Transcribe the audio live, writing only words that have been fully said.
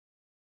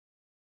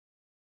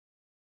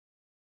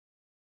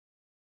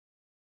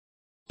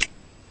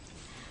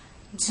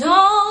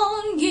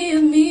Don't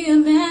give me a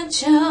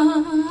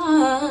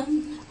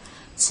mansion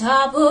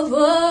top of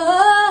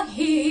a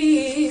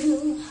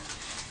hill.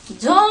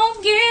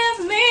 Don't give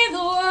me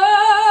the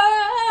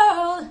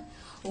world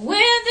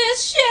with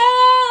its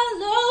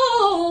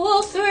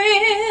shallow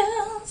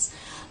thrills,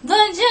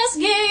 but just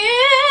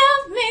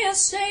give me a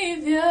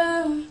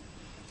savior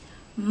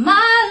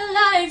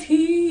my life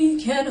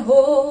he can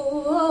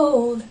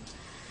hold.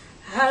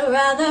 I'd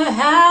rather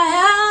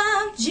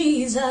have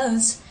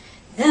Jesus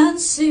than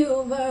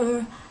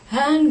silver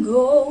and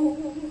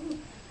gold.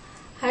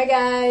 Hi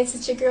guys,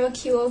 it's your girl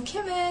QO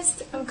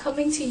Chemist. I'm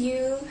coming to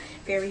you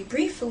very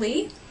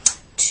briefly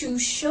to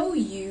show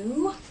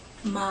you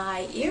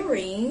my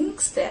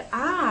earrings that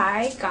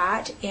I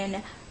got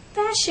in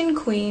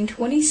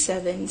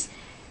Phasionqueen27's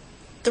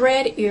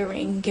thread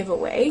earring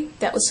giveaway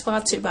that was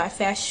sponsored by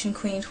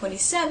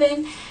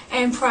Phasionqueen27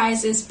 and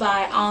prizes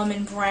by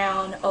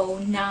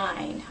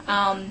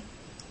Almondbrown09.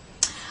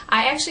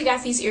 I actually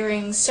got these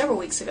earrings several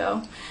weeks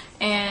ago,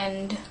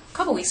 and a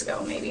couple weeks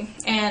ago maybe,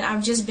 and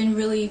I've just been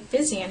really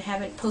busy and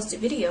haven't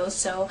posted videos,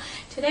 so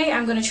today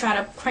I'm going to try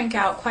to crank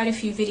out quite a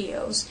few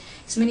videos,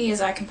 as many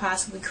as I can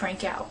possibly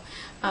crank out,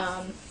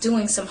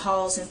 doing some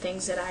hauls and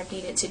things that I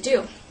needed to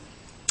do.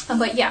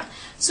 But yeah,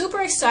 super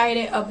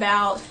excited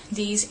about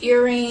these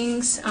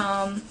earrings.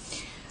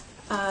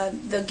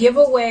 The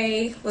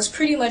giveaway was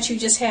pretty much you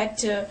just had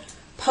to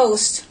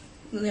post,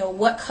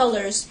 what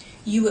colors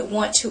you would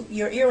want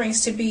your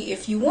earrings to be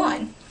if you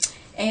won.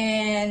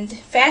 And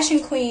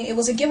Phasionqueen, it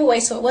was a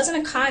giveaway, so it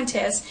wasn't a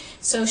contest,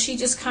 so she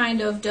just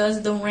kind of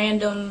does the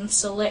random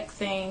select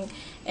thing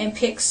and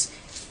picks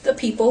the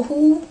people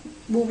who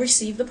will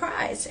receive the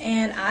prize.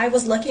 And I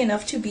was lucky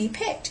enough to be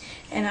picked,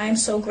 and I'm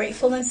so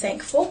grateful and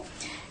thankful.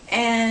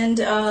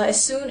 And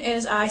as soon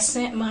as I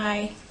sent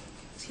my,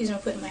 excuse me,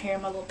 I'm putting my hair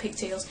in my little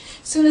pigtails.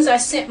 As soon as I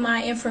sent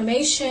my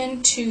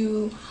information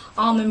to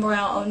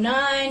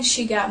Almondbrown09,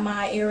 she got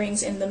my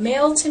earrings in the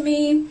mail to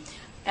me,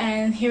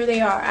 and here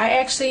they are. I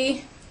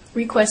actually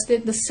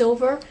requested the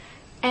silver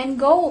and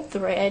gold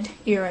thread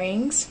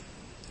earrings,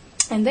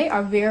 and they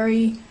are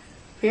very,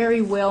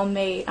 very well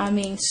made. I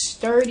mean,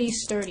 sturdy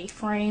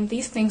frame.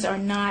 These things are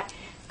not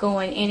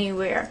going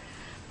anywhere.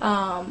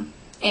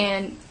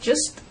 And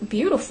just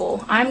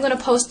beautiful. I'm going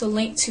to post a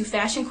link to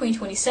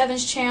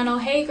Phasionqueen27's channel.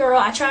 Hey girl,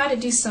 I tried to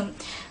do some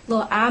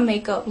little eye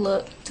makeup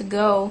look to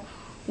go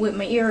with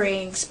my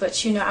earrings,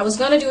 but I was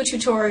going to do a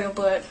tutorial,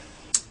 but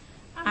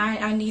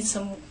I need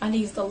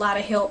a lot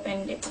of help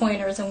and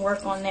pointers and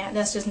work on that.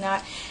 That's just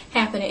not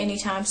happening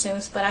anytime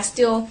soon, but I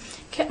still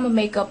kept my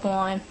makeup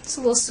on. It's a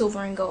little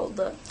silver and gold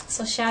look.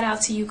 So shout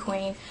out to you,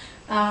 Queen.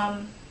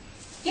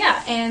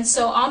 Yeah, and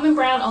so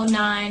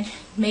Almondbrown09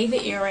 made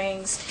the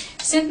earrings,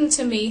 sent them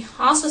to me,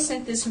 also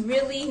sent this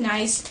really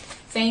nice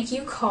thank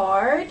you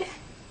card,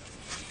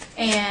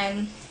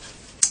 and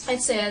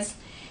it says,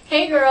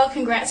 "Hey girl,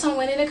 congrats on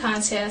winning the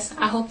contest.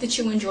 I hope that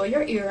you enjoy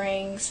your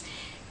earrings.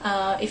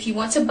 If you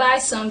want to buy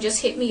some,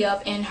 just hit me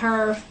up." And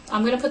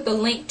I'm going to put the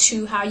link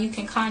to how you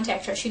can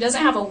contact her. She doesn't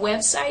have a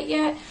website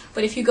yet,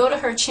 but if you go to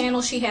her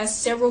channel, she has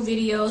several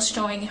videos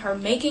showing her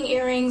making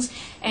earrings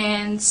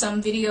and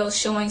some videos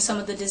showing some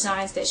of the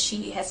designs that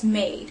she has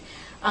made.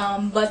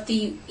 But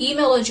the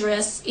email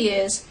address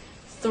is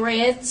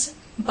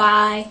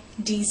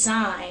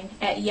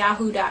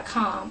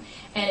threadsbydesign@yahoo.com,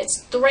 and it's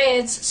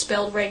threads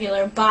spelled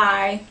regular,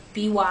 by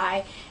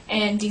by,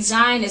 and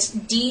design is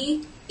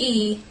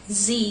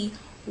DEZYNE.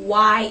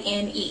 Let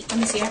me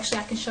see, actually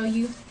I can show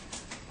you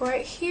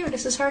right here.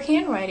 This is her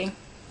handwriting.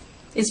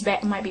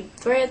 It might be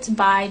Threads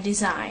by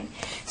Design.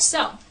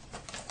 So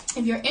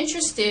if you're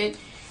interested,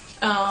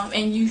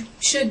 and you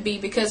should be,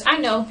 because I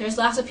know there's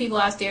lots of people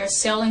out there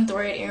selling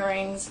thread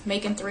earrings,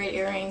 making thread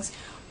earrings,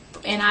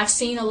 and I've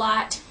seen a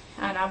lot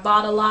and I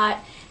bought a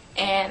lot,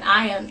 and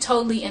I am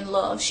totally in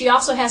love. She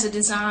also has a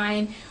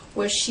design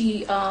where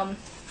she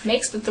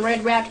makes the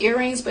thread wrapped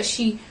earrings, but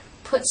she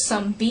puts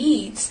some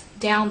beads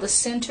down the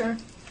center.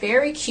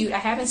 Very cute. I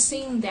haven't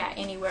seen that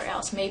anywhere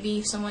else. Maybe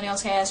if someone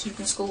else has, you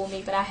can school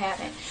me, but I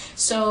haven't.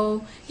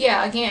 So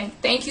yeah, again,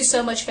 thank you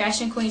so much,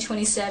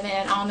 Phasionqueen27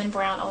 and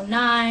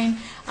Almondbrown09.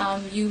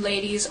 You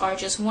ladies are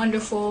just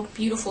wonderful,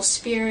 beautiful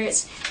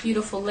spirits,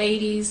 beautiful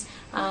ladies.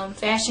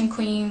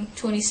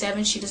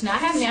 Phasionqueen27, she does not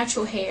have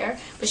natural hair,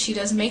 but she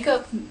does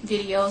makeup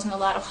videos and a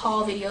lot of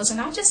haul videos, and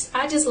I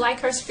just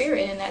like her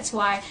spirit, and that's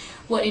why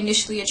what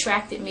initially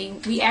attracted me.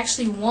 We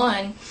actually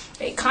won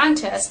a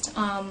contest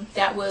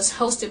that was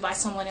hosted by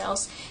someone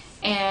else,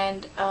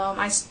 and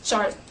I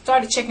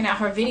started checking out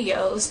her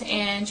videos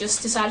and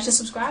just decided to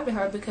subscribe to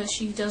her because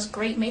she does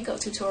great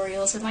makeup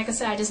tutorials, and like I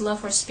said, I just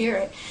love her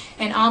spirit.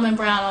 And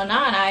Almondbrown09,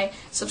 I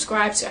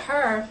subscribed to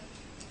her.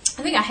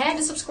 I think I had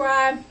to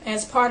subscribe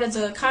as part of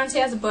the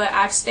contest, but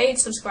I've stayed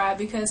subscribed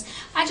because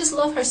I just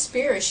love her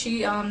spirit.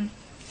 She,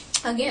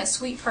 again,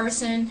 sweet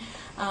person.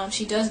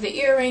 She does the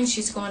earrings.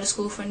 She's going to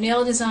school for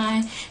nail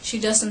design. She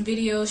does some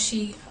videos.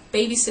 She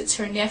babysits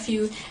her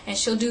nephew, and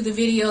she'll do the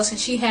videos, and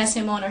she has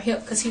him on her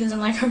hip because he doesn't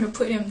like her to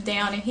put him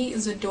down, and he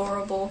is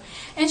adorable.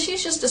 And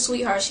she's just a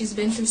sweetheart. She's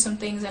been through some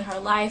things in her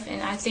life,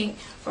 and I think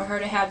for her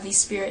to have the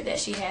spirit that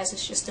she has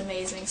is just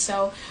amazing.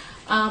 So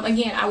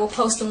again, I will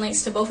post the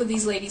links to both of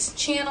these ladies'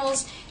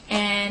 channels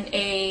and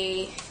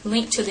a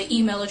link to the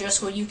email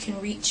address where you can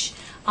reach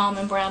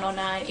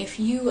Almondbrown09 if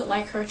you would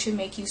like her to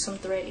make you some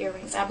thread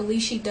earrings. I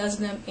believe she does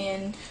them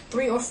in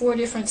 3 or 4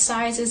 different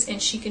sizes,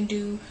 and she can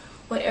do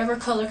whatever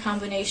color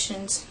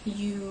combinations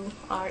you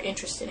are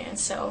interested in.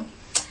 So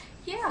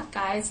yeah,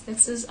 guys,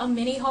 this is a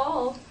mini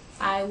haul.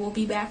 I will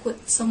be back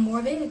with some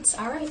more vids.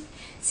 Alright,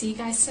 see you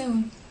guys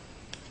soon.